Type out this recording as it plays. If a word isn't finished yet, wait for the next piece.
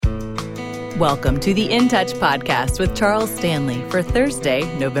Welcome to the In Touch podcast with Charles Stanley for Thursday,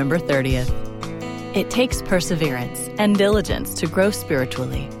 November 30th. It takes perseverance and diligence to grow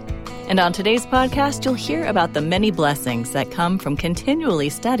spiritually. And on today's podcast, you'll hear about the many blessings that come from continually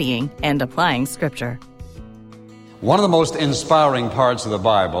studying and applying Scripture. One of the most inspiring parts of the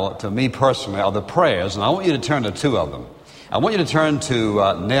Bible, to me personally, are the prayers, and I want you to turn to two of them. I want you to turn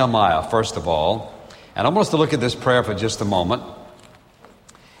to Nehemiah, first of all, and I want us to look at this prayer for just a moment.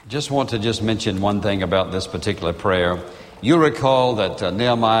 Just want to mention one thing about this particular prayer. You'll recall that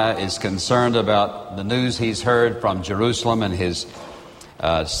Nehemiah is concerned about the news he's heard from Jerusalem, and his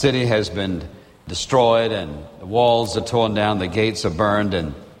city has been destroyed, and the walls are torn down, the gates are burned,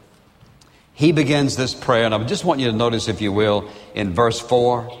 and he begins this prayer. And I just want you to notice, if you will, in verse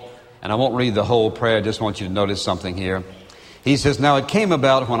 4, and I won't read the whole prayer, I just want you to notice something here. He says, "Now it came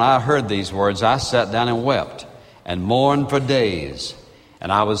about when I heard these words, I sat down and wept and mourned for days.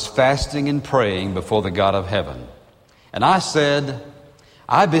 And I was fasting and praying before the God of heaven. And I said,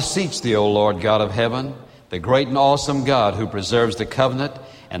 I beseech thee, O Lord God of heaven, the great and awesome God who preserves the covenant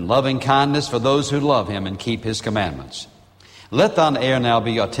and loving kindness for those who love him and keep his commandments. Let thine ear now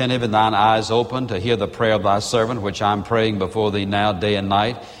be attentive and thine eyes open to hear the prayer of thy servant, which I am praying before thee now day and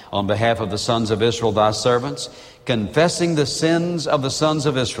night on behalf of the sons of Israel, thy servants, confessing the sins of the sons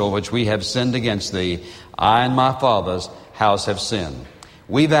of Israel, which we have sinned against thee. I and my father's house have sinned.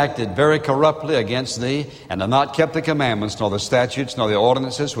 We've acted very corruptly against thee, and have not kept the commandments, nor the statutes, nor the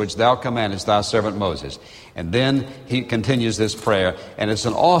ordinances which thou commandest thy servant Moses." And then he continues this prayer, and it's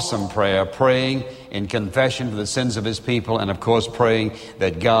an awesome prayer, praying in confession for the sins of his people, and of course praying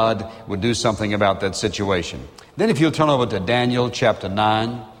that God would do something about that situation. Then if you'll turn over to Daniel chapter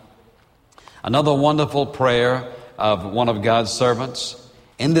 9, another wonderful prayer of one of God's servants.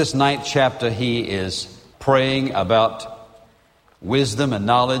 In this 9th chapter, he is praying about wisdom and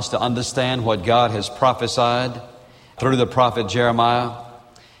knowledge to understand what God has prophesied through the prophet Jeremiah.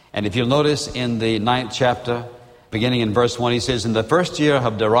 And if you'll notice in the 9th chapter, beginning in verse 1, he says, "In the first year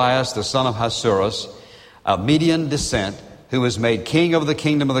of Darius, the son of Ahasuerus, of Median descent, who was made king over the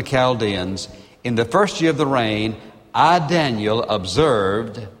kingdom of the Chaldeans, in the first year of the reign, I, Daniel,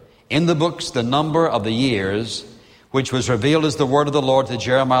 observed in the books the number of the years, which was revealed as the word of the Lord to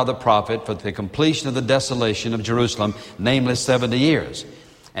Jeremiah the prophet for the completion of the desolation of Jerusalem, namely 70 years.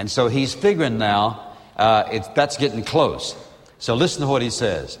 And so he's figuring now, that's getting close. So listen to what he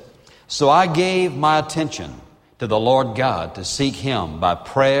says. "So I gave my attention to the Lord God to seek him by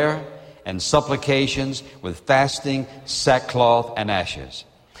prayer and supplications with fasting, sackcloth, and ashes.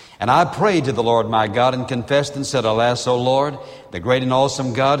 And I prayed to the Lord my God and confessed and said, Alas, O Lord, the great and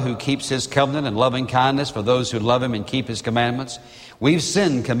awesome God who keeps his covenant and loving kindness for those who love him and keep his commandments. We've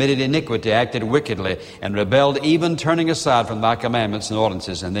sinned, committed iniquity, acted wickedly, and rebelled, even turning aside from thy commandments and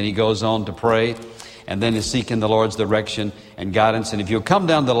ordinances." And then he goes on to pray, and then is seeking the Lord's direction and guidance. And if you'll come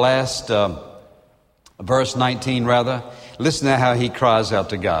down to the last verse 19, listen to how he cries out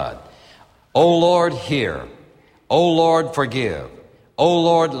to God. "O Lord, hear. O Lord, forgive. O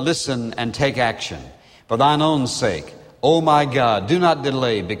Lord, listen and take action. For thine own sake, O my God, do not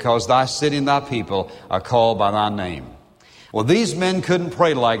delay, because thy city and thy people are called by thy name." Well, these men couldn't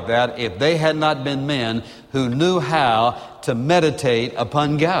pray like that if they had not been men who knew how to meditate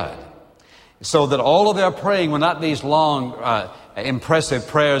upon God. So that all of their praying were not these long, impressive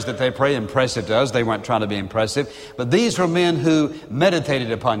prayers that they pray. Impressive to us, they weren't trying to be impressive. But these were men who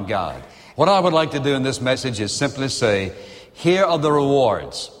meditated upon God. What I would like to do in this message is simply say, here are the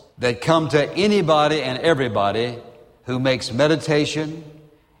rewards that come to anybody and everybody who makes meditation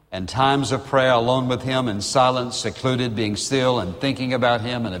and times of prayer alone with him in silence, secluded, being still and thinking about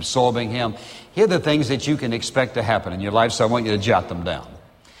him and absorbing him. Here are the things that you can expect to happen in your life, so I want you to jot them down.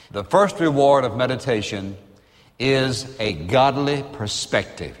 The first reward of meditation is a godly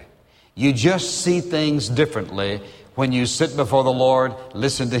perspective. You just see things differently when you sit before the Lord,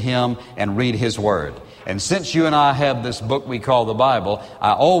 listen to him, and read his word. And since you and I have this book we call the Bible,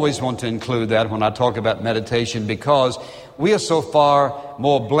 I always want to include that when I talk about meditation, because we are so far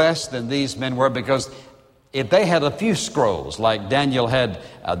more blessed than these men were, because if they had a few scrolls, like Daniel had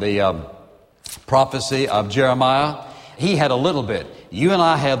the prophecy of Jeremiah, he had a little bit. You and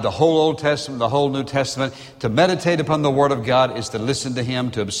I have the whole Old Testament, the whole New Testament. To meditate upon the Word of God is to listen to him,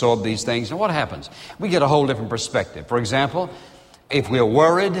 to absorb these things. And what happens? We get a whole different perspective. For example, if we're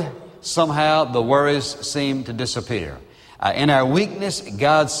worried, somehow the worries seem to disappear. In our weakness,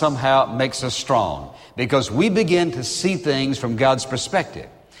 God somehow makes us strong, because we begin to see things from God's perspective.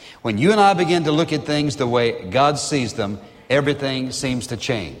 When you and I begin to look at things the way God sees them, everything seems to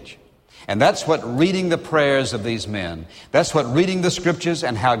change. And that's what reading the prayers of these men, that's what reading the Scriptures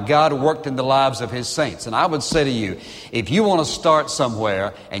and how God worked in the lives of His saints. And I would say to you, if you want to start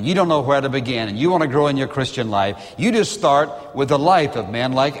somewhere and you don't know where to begin and you want to grow in your Christian life, you just start with the life of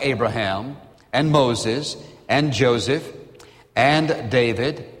men like Abraham and Moses and Joseph and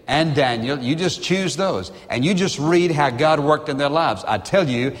David and Daniel. You just choose those and you just read how God worked in their lives. I tell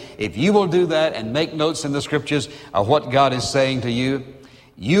you, if you will do that and make notes in the Scriptures of what God is saying to you,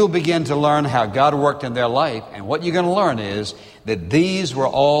 you'll begin to learn how God worked in their life. And what you're going to learn is that these were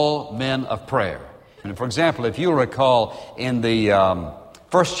all men of prayer. And for example, if you'll recall in the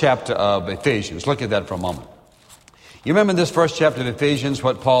first chapter of Ephesians, look at that for a moment. You remember in this first chapter of Ephesians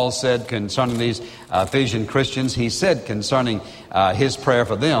what Paul said concerning these Ephesian Christians? He said concerning his prayer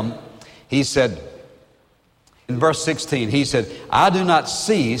for them, he said, in verse 16, he said, I do not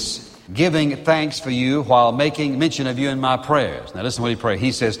cease giving thanks for you while making mention of you in my prayers. Now listen to what he prayed.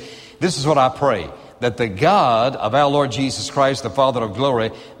 He says, this is what I pray, that the God of our Lord Jesus Christ, the Father of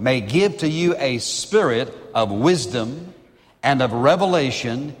glory, may give to you a spirit of wisdom and of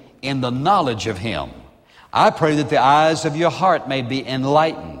revelation in the knowledge of Him. I pray that the eyes of your heart may be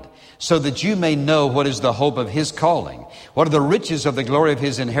enlightened, so that you may know what is the hope of His calling, what are the riches of the glory of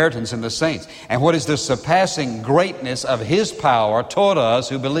His inheritance in the saints, and what is the surpassing greatness of His power toward us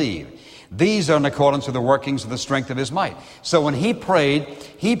who believe. These are in accordance with the workings of the strength of His might. So when he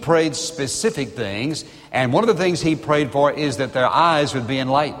prayed specific things, and one of the things he prayed for is that their eyes would be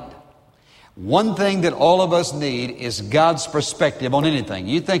enlightened. One thing that all of us need is God's perspective on anything.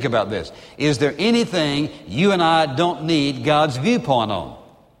 You think about this. Is there anything you and I don't need God's viewpoint on?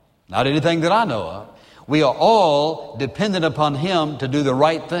 Not anything that I know of. We are all dependent upon Him to do the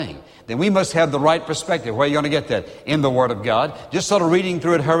right thing. Then we must have the right perspective. Where are you going to get that? In the Word of God. Just sort of reading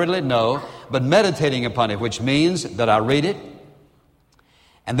through it hurriedly? No. But meditating upon it, which means that I read it,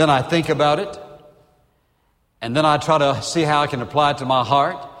 and then I think about it, and then I try to see how I can apply it to my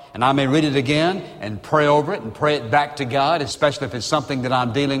heart, and I may read it again and pray over it and pray it back to God, especially if it's something that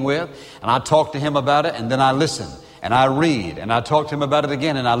I'm dealing with, and I talk to Him about it, and then I listen. And I read, and I talk to Him about it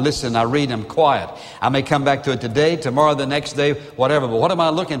again, and I listen, I read, I'm quiet. I may come back to it today, tomorrow, the next day, whatever. But what am I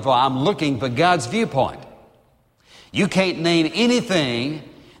looking for? I'm looking for God's viewpoint. You can't name anything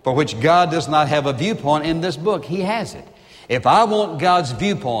for which God does not have a viewpoint in this book. He has it. If I want God's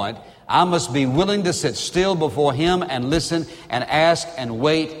viewpoint, I must be willing to sit still before Him and listen and ask and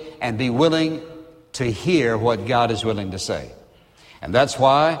wait and be willing to hear what God is willing to say. And that's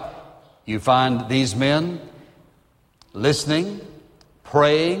why you find these men listening,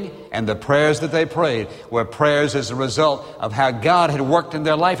 praying, and the prayers that they prayed were prayers as a result of how God had worked in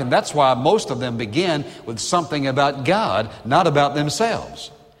their life. And that's why most of them begin with something about God, not about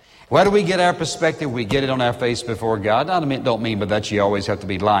themselves. Where do we get our perspective? We get it on our face before God. I don't mean by that you always have to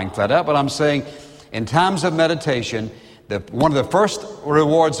be lying flat out, but I'm saying in times of meditation, one of the first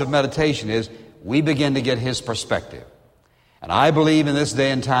rewards of meditation is we begin to get His perspective. And I believe in this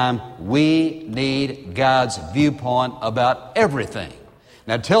day and time, we need God's viewpoint about everything.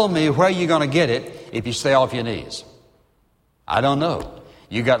 Now tell me where you're going to get it if you stay off your knees. I don't know.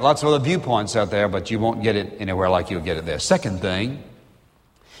 You got lots of other viewpoints out there, but you won't get it anywhere like you'll get it there. Second thing,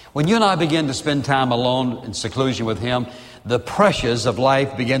 when you and I begin to spend time alone in seclusion with Him, the pressures of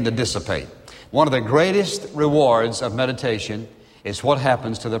life begin to dissipate. One of the greatest rewards of meditation is what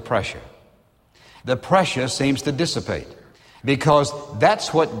happens to the pressure. The pressure seems to dissipate. Because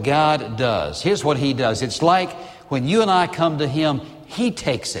that's what God does. Here's what He does. It's like when you and I come to Him, He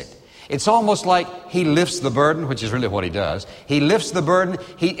takes it. It's almost like He lifts the burden, which is really what He does. He lifts the burden.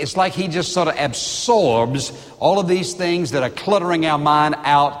 It's like He just sort of absorbs all of these things that are cluttering our mind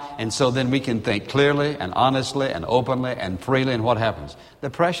out. And so then we can think clearly and honestly and openly and freely. And what happens?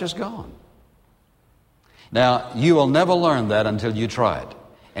 The pressure's gone. Now, you will never learn that until you try it.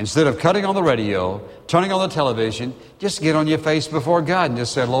 Instead of cutting on the radio, turning on the television, just get on your face before God and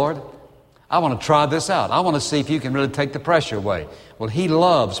just say, Lord, I want to try this out. I want to see if you can really take the pressure away. Well, He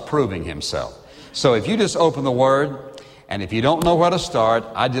loves proving Himself. So if you just open the Word, and if you don't know where to start,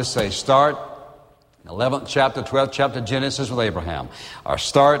 I just say start 11th chapter, 12th chapter Genesis with Abraham, or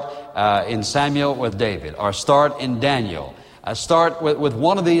start in Samuel with David, or start in Daniel. Start with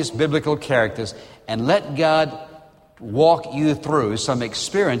one of these biblical characters and let God walk you through some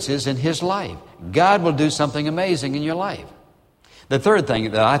experiences in His life. God will do something amazing in your life. The third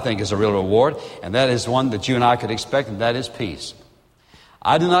thing that I think is a real reward, and that is one that you and I could expect, and that is peace.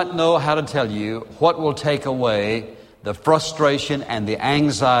 I do not know how to tell you what will take away the frustration and the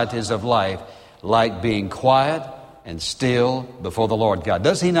anxieties of life like being quiet and still before the Lord God.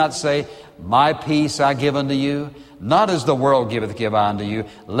 Does he not say, my peace I give unto you, not as the world giveth give I unto you.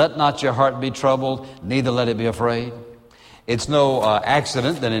 Let not your heart be troubled, neither let it be afraid. It's no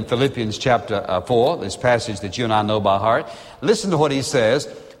accident that in Philippians chapter 4, this passage that you and I know by heart, listen to what he says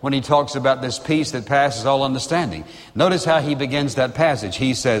when he talks about this peace that passes all understanding. Notice how he begins that passage.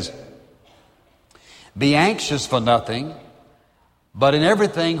 He says, be anxious for nothing, but in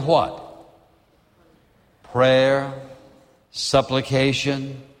everything what? Prayer,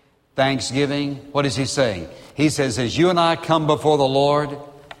 supplication, thanksgiving. What is he saying? He says, as you and I come before the Lord,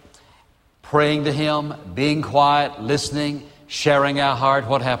 praying to him, being quiet, listening, sharing our heart,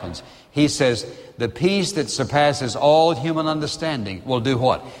 what happens? He says, the peace that surpasses all human understanding will do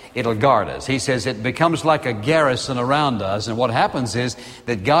what? It'll guard us. He says it becomes like a garrison around us. And what happens is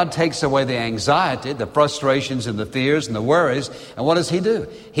that God takes away the anxiety, the frustrations and the fears and the worries. And what does he do?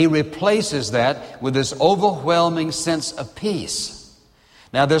 He replaces that with this overwhelming sense of peace.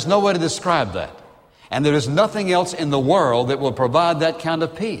 Now, there's no way to describe that. And there is nothing else in the world that will provide that kind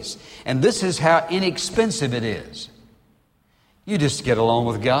of peace. And this is how inexpensive it is. You just get along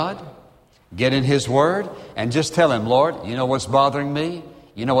with God, get in his word, and just tell him, Lord, you know what's bothering me?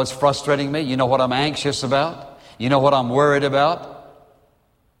 You know what's frustrating me? You know what I'm anxious about? You know what I'm worried about?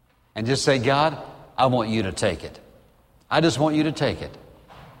 And just say, God, I want you to take it. I just want you to take it.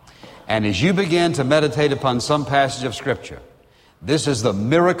 And as you begin to meditate upon some passage of Scripture, this is the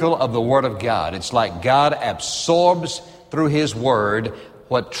miracle of the Word of God. It's like God absorbs through his Word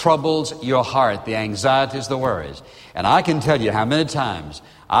what troubles your heart, the anxieties, the worries. And I can tell you how many times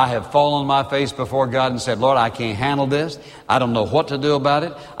I have fallen on my face before God and said, Lord, I can't handle this. I don't know what to do about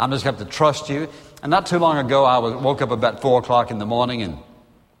it. I'm just going to have to trust you. And not too long ago, I woke up about 4 o'clock in the morning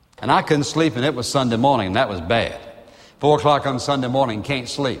and I couldn't sleep, and it was Sunday morning, and that was bad. 4 o'clock on Sunday morning, can't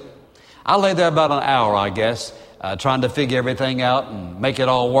sleep. I lay there about an hour, I guess, trying to figure everything out and make it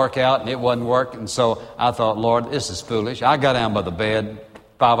all work out, and it wasn't working. So I thought, Lord, this is foolish. I got down by the bed,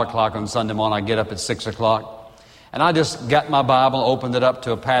 5 o'clock on Sunday morning. I get up at 6 o'clock. And I just got my Bible, opened it up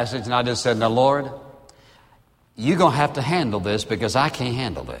to a passage, and I just said, now, Lord, you're going to have to handle this because I can't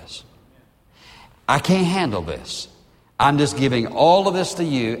handle this. I can't handle this. I'm just giving all of this to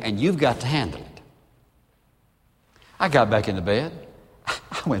you, and you've got to handle it. I got back into bed.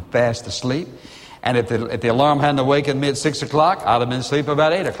 I went fast asleep. And if the alarm hadn't awakened me at 6 o'clock, I'd have been asleep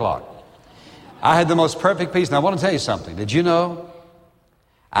about 8 o'clock. I had the most perfect peace. Now, I want to tell you something. Did you know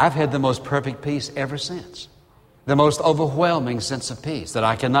I've had the most perfect peace ever since? The most overwhelming sense of peace that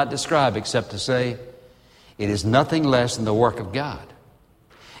I cannot describe except to say it is nothing less than the work of God.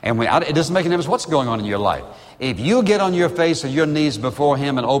 And it doesn't make any difference what's going on in your life. If you get on your face or your knees before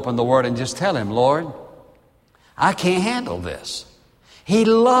him and open the Word and just tell him, Lord, I can't handle this. He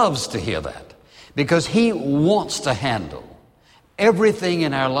loves to hear that because he wants to handle everything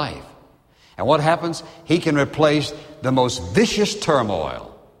in our life. And what happens? He can replace the most vicious turmoil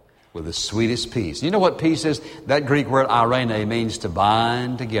with the sweetest peace. You know what peace is? That Greek word irene means to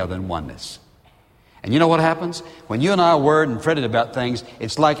bind together in oneness. And you know what happens? When you and I are worried and fretted about things,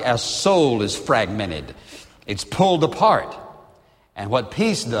 it's like our soul is fragmented. It's pulled apart. And what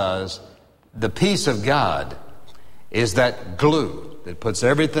peace does, the peace of God, is that glue that puts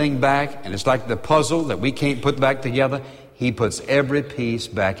everything back, and it's like the puzzle that we can't put back together. He puts every piece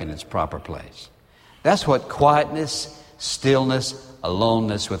back in its proper place. That's what quietness, stillness,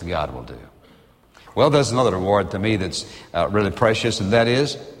 aloneness with God will do. Well, there's another reward to me that's really precious, and that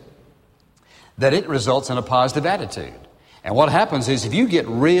is that it results in a positive attitude. And what happens is if you get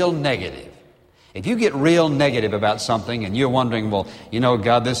real negative about something and you're wondering, well, you know,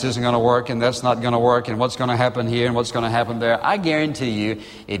 God, this isn't going to work and that's not going to work and what's going to happen here and what's going to happen there, I guarantee you,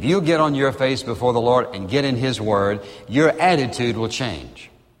 if you get on your face before the Lord and get in his Word, your attitude will change.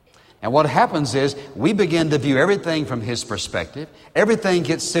 And what happens is we begin to view everything from his perspective. Everything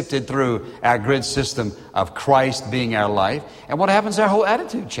gets sifted through our grid system of Christ being our life. And what happens? Our whole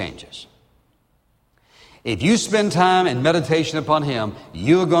attitude changes. If you spend time in meditation upon him,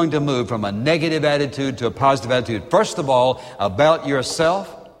 you're going to move from a negative attitude to a positive attitude. First of all, about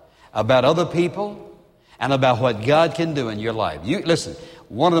yourself, about other people, and about what God can do in your life. Listen,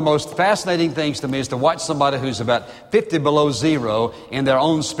 one of the most fascinating things to me is to watch somebody who's about 50 below zero in their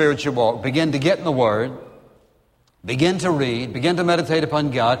own spiritual walk begin to get in the Word, begin to read, begin to meditate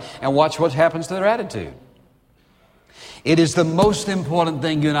upon God, and watch what happens to their attitude. It is the most important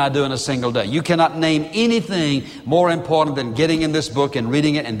thing you and I do in a single day. You cannot name anything more important than getting in this book and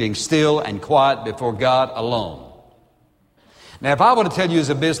reading it and being still and quiet before God alone. Now, if I were to tell you as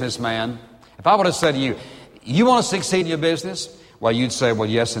a businessman, if I were to say to you, you want to succeed in your business? Well, you'd say, well,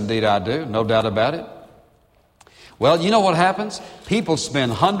 yes, indeed I do. No doubt about it. Well, you know what happens? People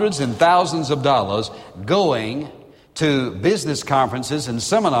spend hundreds and thousands of dollars going to business conferences and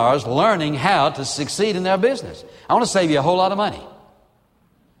seminars learning how to succeed in their business. I want to save you a whole lot of money.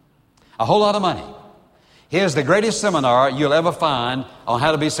 A whole lot of money. Here's the greatest seminar you'll ever find on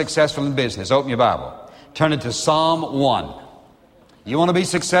how to be successful in business. Open your Bible. Turn it to Psalm 1. You want to be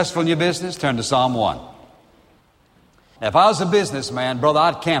successful in your business? Turn to Psalm 1. Now, if I was a businessman, brother,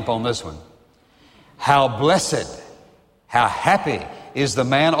 I'd camp on this one. How blessed, how happy is the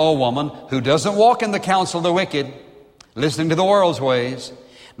man or woman who doesn't walk in the counsel of the wicked, listening to the world's ways,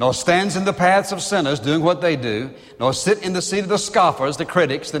 nor stands in the paths of sinners, doing what they do, nor sit in the seat of the scoffers, the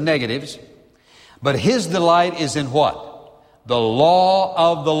critics, the negatives. But his delight is in what? The law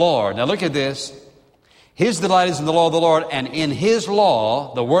of the Lord. Now look at this. His delight is in the law of the Lord, and in his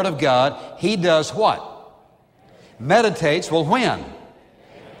law, the Word of God, he does what? Meditates. Well, when?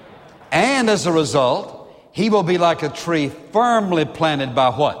 And as a result, he will be like a tree firmly planted by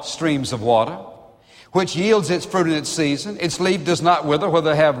what? Streams of water, which yields its fruit in its season. Its leaf does not wither,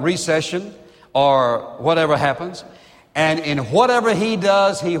 whether have recession or whatever happens. And in whatever he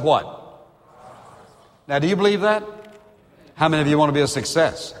does, he what? Now, do you believe that? How many of you want to be a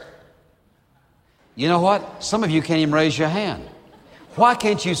success? You know what? Some of you can't even raise your hand. Why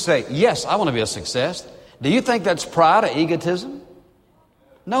can't you say, yes, I want to be a success? Do you think that's pride or egotism?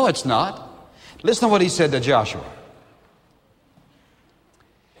 No, it's not. Listen to what he said to Joshua.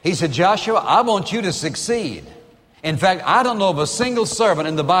 He said, Joshua, I want you to succeed. In fact, I don't know of a single servant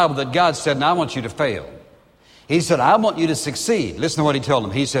in the Bible that God said, and I want you to fail. He said, I want you to succeed. Listen to what he told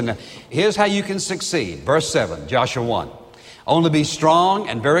him. He said, now, here's how you can succeed. Verse 7, Joshua 1. Only be strong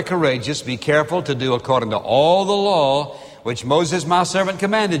and very courageous. Be careful to do according to all the law which Moses my servant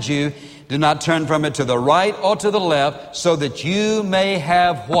commanded you. Do not turn from it to the right or to the left, so that you may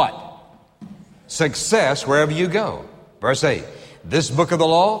have what? Success wherever you go. Verse 8. This book of the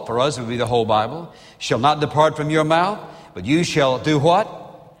law, for us it would be the whole Bible, shall not depart from your mouth, but you shall do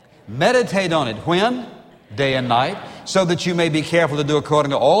what? Meditate on it. When? Day and night, so that you may be careful to do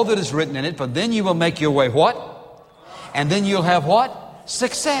according to all that is written in it, for then you will make your way what? And then you'll have what?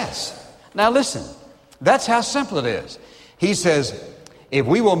 Success. Now listen, that's how simple it is. He says, if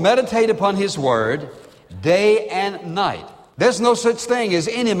we will meditate upon His Word day and night, there's no such thing as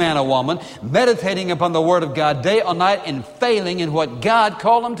any man or woman meditating upon the Word of God day or night and failing in what God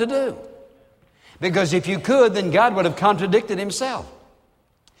called them to do. Because if you could, then God would have contradicted Himself.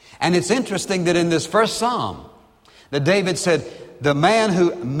 And it's interesting that in this first Psalm, that David said, the man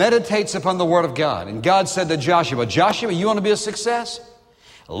who meditates upon the Word of God. And God said to Joshua, Joshua, you want to be a success?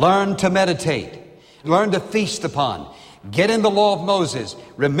 Learn to meditate. Learn to feast upon. Get in the law of Moses.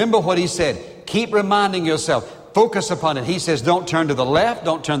 Remember what he said. Keep reminding yourself. Focus upon it. He says, don't turn to the left.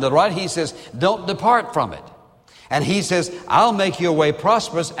 Don't turn to the right. He says, don't depart from it. And he says, I'll make your way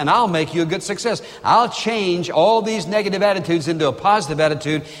prosperous and I'll make you a good success. I'll change all these negative attitudes into a positive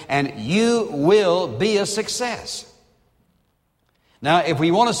attitude and you will be a success. Now, if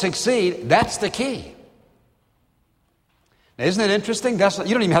we want to succeed, that's the key. Now, isn't it interesting? You don't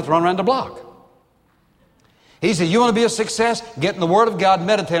even have to run around the block. He said, you want to be a success? Get in the Word of God,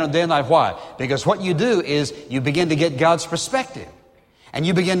 meditate on it day and night. Why? Because what you do is you begin to get God's perspective. And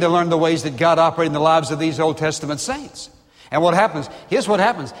you begin to learn the ways that God operated in the lives of these Old Testament saints. And what happens? Here's what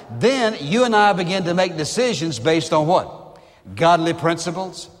happens. Then you and I begin to make decisions based on what? Godly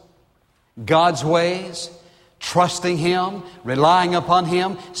principles, God's ways, trusting Him, relying upon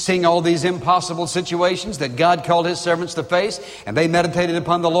Him, seeing all these impossible situations that God called His servants to face, and they meditated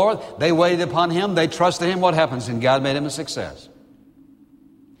upon the Lord, they waited upon Him, they trusted Him. What happens? And God made him a success.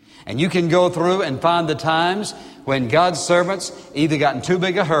 And you can go through and find the times when God's servants either got in too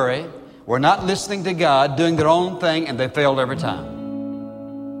big a hurry, were not listening to God, doing their own thing, and they failed every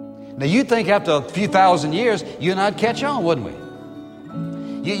time. Now you'd think after a few thousand years, you and I'd catch on, wouldn't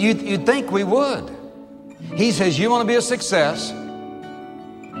we? You'd think we would. He says, you want to be a success?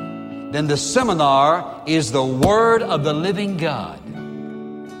 Then the seminar is the Word of the living God.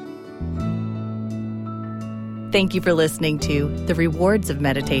 Thank you for listening to The Rewards of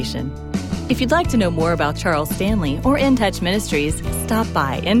Meditation. If you'd like to know more about Charles Stanley or In Touch Ministries, stop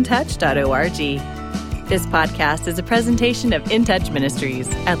by intouch.org. This podcast is a presentation of In Touch Ministries,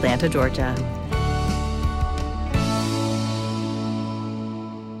 Atlanta, Georgia.